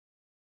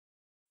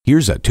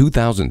Here's a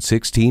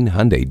 2016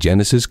 Hyundai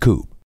Genesis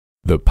Coupe.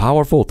 The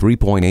powerful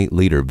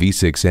 3.8-liter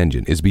V6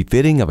 engine is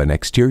befitting of an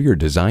exterior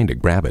designed to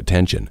grab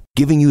attention,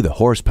 giving you the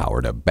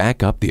horsepower to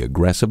back up the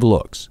aggressive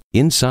looks.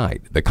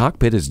 Inside, the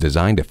cockpit is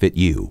designed to fit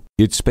you.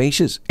 It's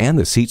spacious, and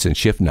the seats and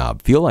shift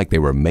knob feel like they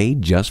were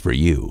made just for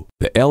you.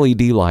 The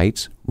LED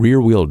lights,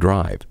 rear-wheel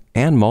drive,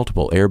 and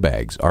multiple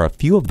airbags are a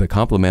few of the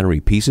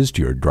complementary pieces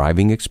to your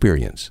driving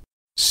experience.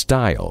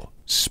 Style,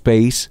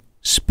 space,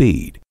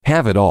 speed.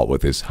 Have it all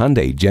with this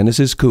Hyundai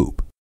Genesis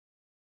Coupe.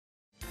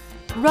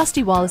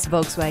 Rusty Wallace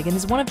Volkswagen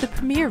is one of the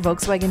premier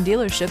Volkswagen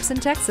dealerships in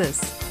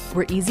Texas.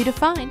 We're easy to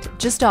find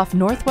just off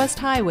Northwest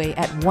Highway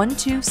at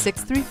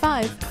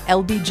 12635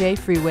 LBJ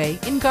Freeway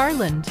in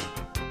Garland.